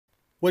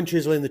When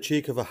chiseling the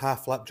cheek of a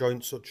half lap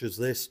joint such as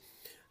this,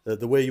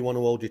 the way you want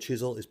to hold your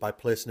chisel is by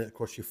placing it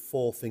across your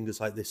four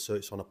fingers like this, so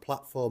it's on a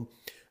platform,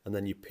 and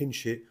then you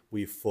pinch it with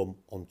your thumb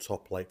on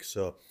top like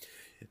so.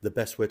 The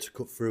best way to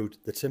cut through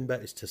the timber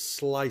is to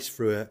slice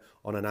through it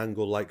on an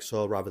angle like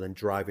so, rather than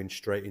driving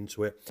straight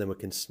into it. Then we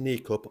can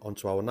sneak up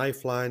onto our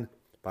knife line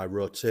by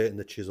rotating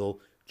the chisel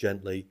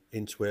gently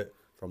into it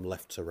from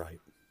left to right.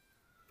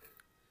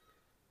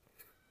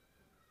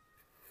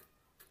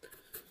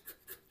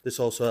 This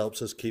also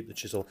helps us keep the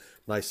chisel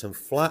nice and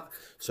flat,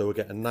 so we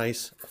get a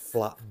nice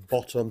flat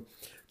bottom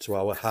to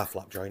our half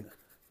lap joint.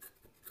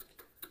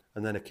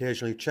 And then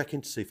occasionally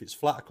checking to see if it's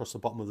flat across the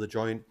bottom of the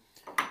joint,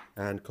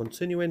 and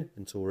continuing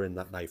until we're in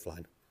that knife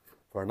line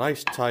for a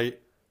nice tight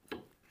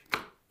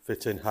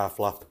fitting half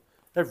lap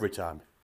every time.